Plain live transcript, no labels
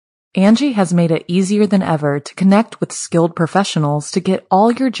Angie has made it easier than ever to connect with skilled professionals to get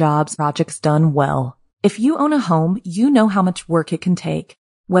all your jobs projects done well. If you own a home, you know how much work it can take,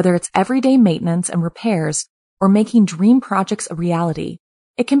 whether it's everyday maintenance and repairs or making dream projects a reality.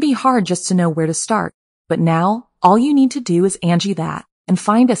 It can be hard just to know where to start, but now all you need to do is Angie that and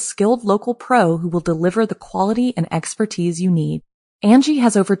find a skilled local pro who will deliver the quality and expertise you need. Angie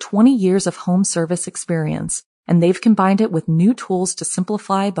has over 20 years of home service experience, and they've combined it with new tools to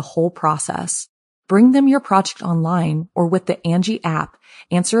simplify the whole process. Bring them your project online or with the Angie app,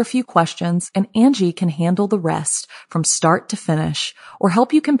 answer a few questions, and Angie can handle the rest from start to finish or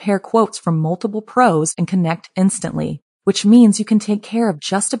help you compare quotes from multiple pros and connect instantly, which means you can take care of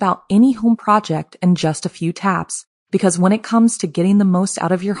just about any home project in just a few taps. Because when it comes to getting the most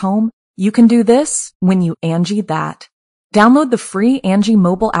out of your home, you can do this when you Angie that. Download the free Angie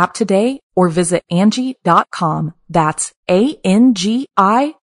mobile app today or visit Angie.com. That's ANGI.com.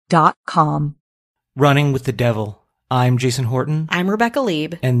 Running with the Devil. I'm Jason Horton. I'm Rebecca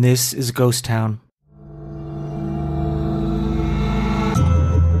Lieb. And this is Ghost Town.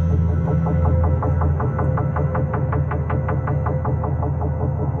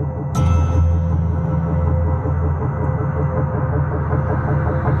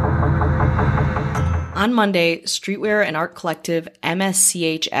 On Monday, streetwear and art collective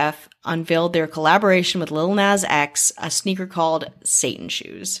MSCHF unveiled their collaboration with Lil Nas X, a sneaker called Satan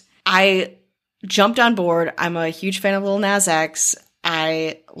Shoes. I jumped on board. I'm a huge fan of Lil Nas X.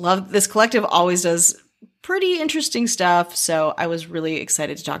 I love this collective, always does pretty interesting stuff, so I was really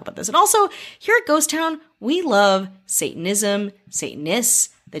excited to talk about this. And also, here at Ghost Town, we love Satanism, Satanists,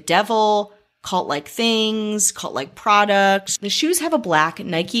 the devil, cult-like things, cult-like products. The shoes have a black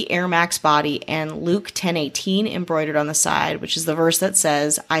Nike Air Max body and Luke 10:18 embroidered on the side, which is the verse that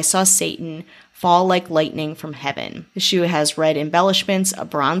says, "I saw Satan fall like lightning from heaven." The shoe has red embellishments, a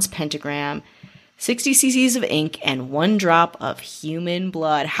bronze pentagram, 60 cc's of ink, and 1 drop of human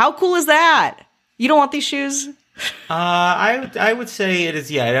blood. How cool is that? You don't want these shoes? I would say it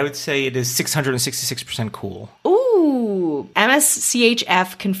is, I would say it is 666% cool. Ooh.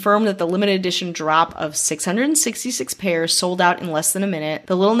 MSCHF confirmed that the limited edition drop of 666 pairs sold out in less than a minute.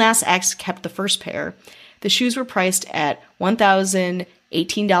 The Lil Nas X kept the first pair. The shoes were priced at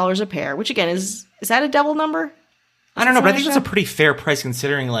 $1,018 a pair, which again is that a devil number? I don't know, but I think that's a pretty fair price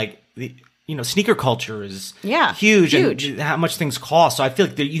considering the sneaker culture is huge and how much things cost. So I feel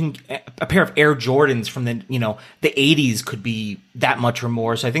like a pair of Air Jordans from the 80s could be that much or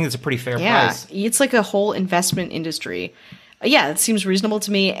more. So I think it's a pretty fair price. Yeah, it's like a whole investment industry. It seems reasonable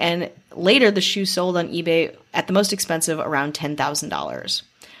to me. And later, the shoe sold on eBay at the most expensive, around $10,000.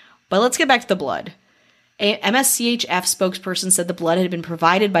 But let's get back to the blood. A MSCHF spokesperson said the blood had been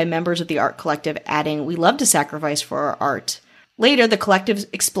provided by members of the art collective, adding, "We love to sacrifice for our art." Later, the collective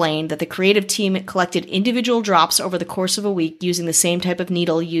explained that the creative team collected individual drops over the course of a week using the same type of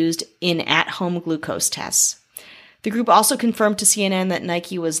needle used in at-home glucose tests. The group also confirmed to CNN that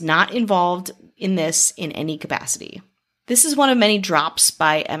Nike was not involved in this in any capacity. This is one of many drops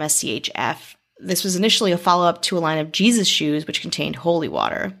by MSCHF. This was initially a follow-up to a line of Jesus shoes, which contained holy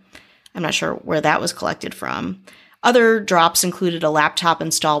water. I'm not sure where that was collected from. Other drops included a laptop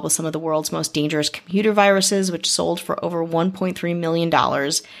installed with some of the world's most dangerous computer viruses, which sold for over $1.3 million,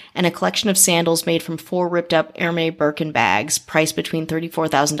 and a collection of sandals made from 4 ripped-up Hermès Birkin bags, priced between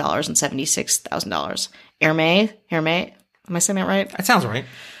 $34,000 and $76,000. Hermès? Am I saying that right? That sounds right.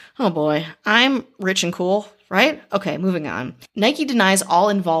 Oh boy. I'm rich and cool, right? Okay, moving on. Nike denies all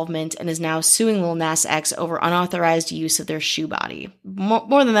involvement and is now suing Lil Nas X over unauthorized use of their shoe body.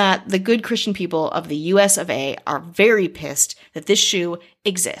 More than that, the good Christian people of the US of A are very pissed that this shoe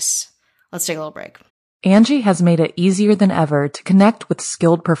exists. Let's take a little break. Angie has made it easier than ever to connect with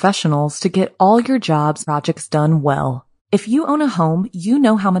skilled professionals to get all your jobs projects done well. If you own a home, you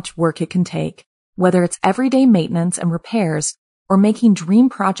know how much work it can take, whether it's everyday maintenance and repairs or making dream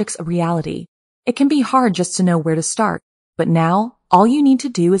projects a reality. It can be hard just to know where to start, but now all you need to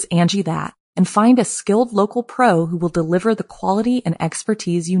do is Angie that and find a skilled local pro who will deliver the quality and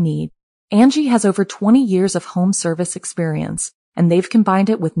expertise you need. Angie has over 20 years of home service experience, and they've combined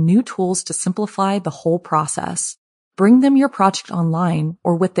it with new tools to simplify the whole process. Bring them your project online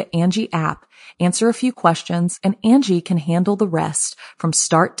or with the Angie app, answer a few questions, and Angie can handle the rest from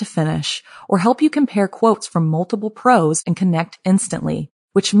start to finish or help you compare quotes from multiple pros and connect instantly,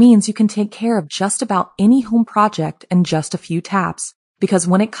 which means you can take care of just about any home project in just a few taps. Because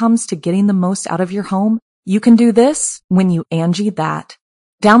when it comes to getting the most out of your home, you can do this when you Angie that.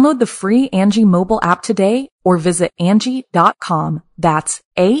 Download the free Angie mobile app today or visit Angie.com. That's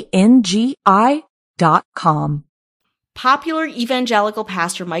ANGI.com. Popular evangelical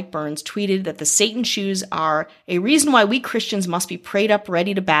pastor Mike Burns tweeted that the Satan shoes are a reason why we Christians must be prayed up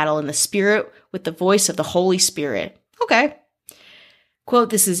ready to battle in the spirit with the voice of the Holy Spirit. Okay. Quote,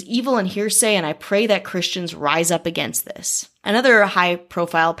 this is evil and hearsay, and I pray that Christians rise up against this. Another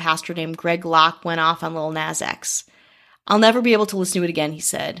high-profile pastor named Greg Locke went off on Lil Nas X. I'll never be able to listen to it again, he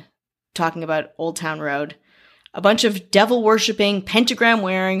said, talking about Old Town Road. A bunch of devil-worshipping,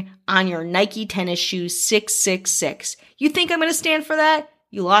 pentagram-wearing, on your Nike tennis shoes 666. You think I'm going to stand for that?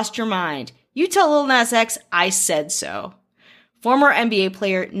 You lost your mind. You tell Lil Nas X I said so. Former NBA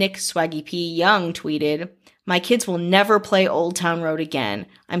player Nick Swaggy P. Young tweeted, my kids will never play Old Town Road again.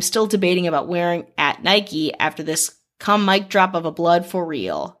 I'm still debating about wearing at Nike after this come mic drop of a blood for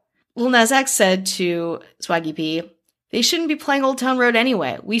real. Lil Nas X said to Swaggy P, they shouldn't be playing Old Town Road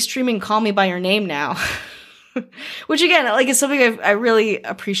anyway. We streaming Call Me By Your Name now. Which again, like, is something I really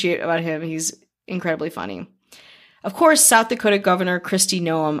appreciate about him. He's incredibly funny. Of course, South Dakota Governor Kristi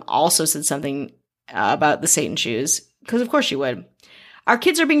Noem also said something about the Satan shoes, because of course she would. Our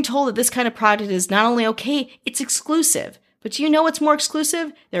kids are being told that this kind of product is not only okay, it's exclusive. But do you know what's more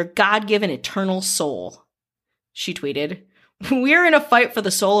exclusive? Their God-given eternal soul. She tweeted, we are in a fight for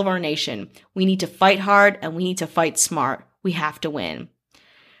the soul of our nation. We need to fight hard and we need to fight smart. We have to win.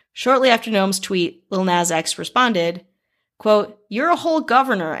 Shortly after Noem's tweet, Lil Nas X responded, quote, you're a whole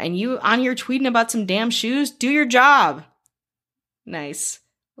governor and you on your tweeting about some damn shoes? Do your job. Nice.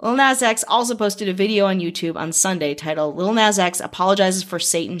 Lil Nas X also posted a video on YouTube on Sunday titled Lil Nas X Apologizes for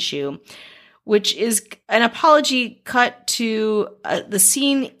Satan Shoe, which is an apology cut to the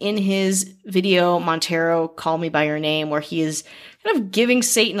scene in his video, Montero, Call Me By Your Name, where he is kind of giving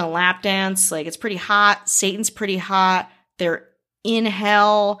Satan a lap dance. Like, it's pretty hot. Satan's pretty hot. They're in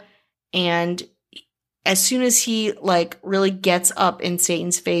hell. And as soon as he, like, really gets up in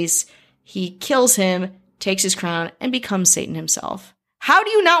Satan's face, he kills him, takes his crown, and becomes Satan himself. How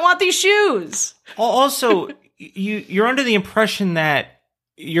do you not want these shoes? Also, you're under the impression that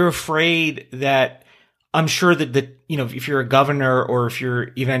you're afraid that I'm sure that if you're a governor or if you're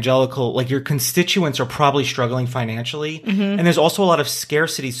evangelical, like, your constituents are probably struggling financially. Mm-hmm. And there's also a lot of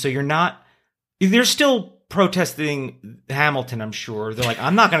scarcity. So they're still protesting Hamilton, I'm sure. They're like,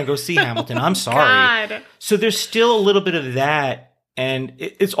 I'm not going to go see Hamilton. I'm sorry. God. So there's still a little bit of that. And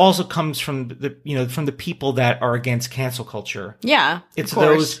it also comes from the people that are against cancel culture. Yeah, it's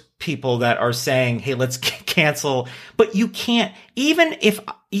those people that are saying, "Hey, let's cancel." But you can't. Even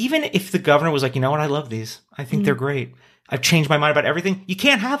if the governor was like, "You know what? I love these. I think they're great. I've changed my mind about everything." You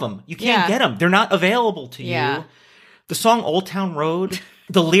can't have them. You can't get them. They're not available to you. The song "Old Town Road."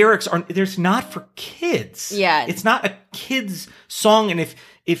 The lyrics there's not for kids. Yeah, it's not a kid's song, and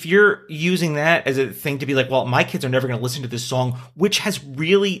if you're using that as a thing to be like, well, my kids are never going to listen to this song, which has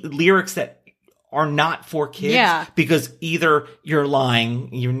really lyrics that are not for kids, because either you're lying,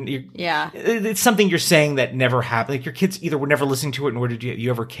 it's something you're saying that never happened. Like, your kids either were never listening to it, nor did you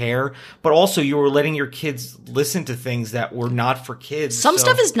ever care, but also you were letting your kids listen to things that were not for kids. Some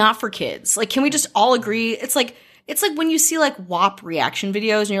stuff is not for kids. Like, can we just all agree? It's like when you see like WAP reaction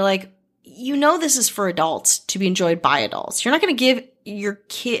videos and you're like, this is for adults to be enjoyed by adults. You're not going to give your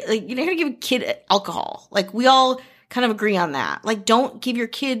kid, like, you're not going to give a kid alcohol. Like, we all kind of agree on that. Like, don't give your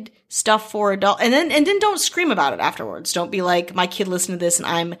kid stuff for adult, and then don't scream about it afterwards. Don't be like, my kid listened to this and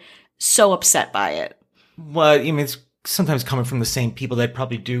I'm so upset by it. Well, I mean, it's sometimes coming from the same people that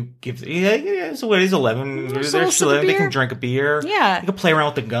probably do give. So what is 11? They're still, they can drink a beer. Yeah, they can play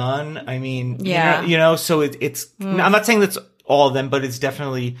around with the gun. I mean, so it's. I'm not saying that's all of them, but it's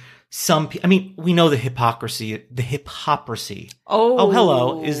definitely. Some people, I mean, we know the hypocrisy. Oh,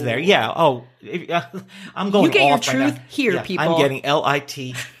 hello, is there? Yeah. Oh, I'm going. You get off your right truth here, people. I'm getting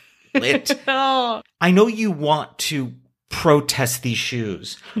lit. Oh. I know you want to protest these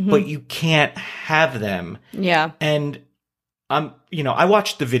shoes, but you can't have them. Yeah. And I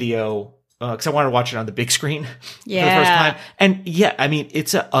watched the video because I wanted to watch it on the big screen for the first time. And I mean,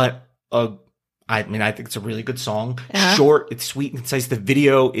 it's I think it's a really good song. Uh-huh. Short, it's sweet and concise. The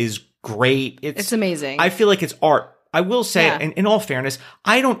video is great. It's amazing. I feel like it's art. I will say, and in all fairness,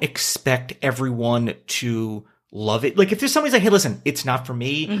 I don't expect everyone to love it. Like, if there's somebody's like, hey, listen, it's not for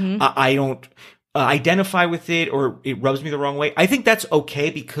me. I don't identify with it, or it rubs me the wrong way. I think that's okay,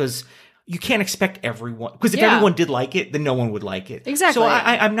 because you can't expect everyone. Because if everyone did like it, then no one would like it. Exactly. So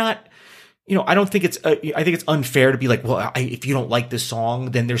I'm not. I don't think I think it's unfair to be like, well, if you don't like this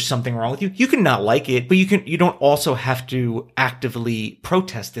song, then there's something wrong with you. You can not like it, but you don't also have to actively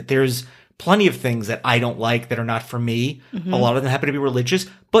protest it. There's plenty of things that I don't like that are not for me. A lot of them happen to be religious,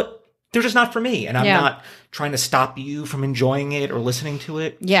 but they're just not for me. And I'm not trying to stop you from enjoying it or listening to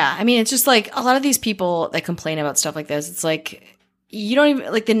it. Yeah. I mean, it's just like a lot of these people that complain about stuff like this, it's like, you don't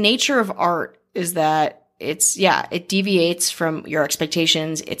even like the nature of art is that it deviates from your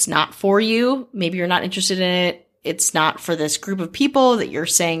expectations. It's not for you. Maybe you're not interested in it. It's not for this group of people that you're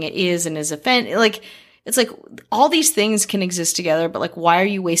saying it is and is like, it's like all these things can exist together, but like, why are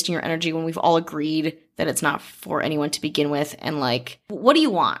you wasting your energy when we've all agreed that it's not for anyone to begin with? And like, what do you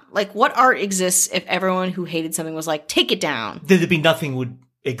want? Like, what art exists if everyone who hated something was like, take it down? There'd be nothing would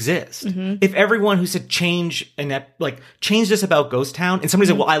exist. If everyone who said change this about Ghost Town, and somebody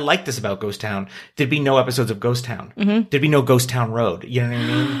said, well, I like this about Ghost Town, there'd be no episodes of Ghost Town. There'd be no Ghost Town Road. You know what I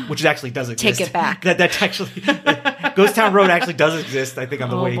mean? Which actually does exist. Take it back. That's actually Ghost Town Road actually does exist. I think on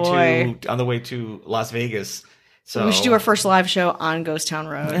the way to Las Vegas. So we should do our first live show on Ghost Town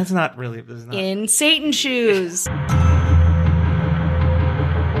Road. That's not really in Satan shoes.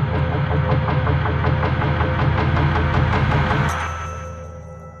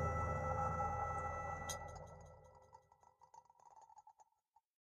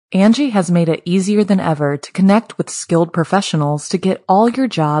 Angie has made it easier than ever to connect with skilled professionals to get all your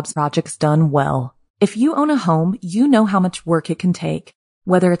jobs projects done well. If you own a home, you know how much work it can take,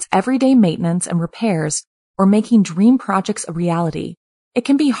 whether it's everyday maintenance and repairs or making dream projects a reality. It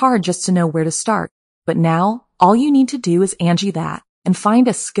can be hard just to know where to start, but now all you need to do is Angie that and find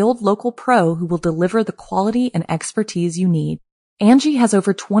a skilled local pro who will deliver the quality and expertise you need. Angie has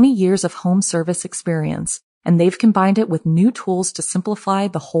over 20 years of home service experience, and they've combined it with new tools to simplify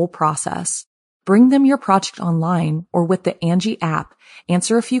the whole process. Bring them your project online or with the Angie app,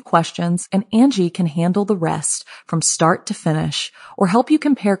 answer a few questions, and Angie can handle the rest from start to finish or help you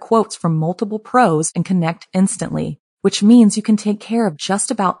compare quotes from multiple pros and connect instantly, which means you can take care of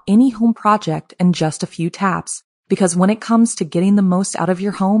just about any home project in just a few taps. Because when it comes to getting the most out of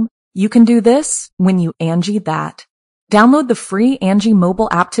your home, you can do this when you Angie that. Download the free Angie mobile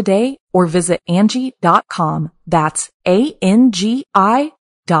app today or visit Angie.com. That's ANGI.com.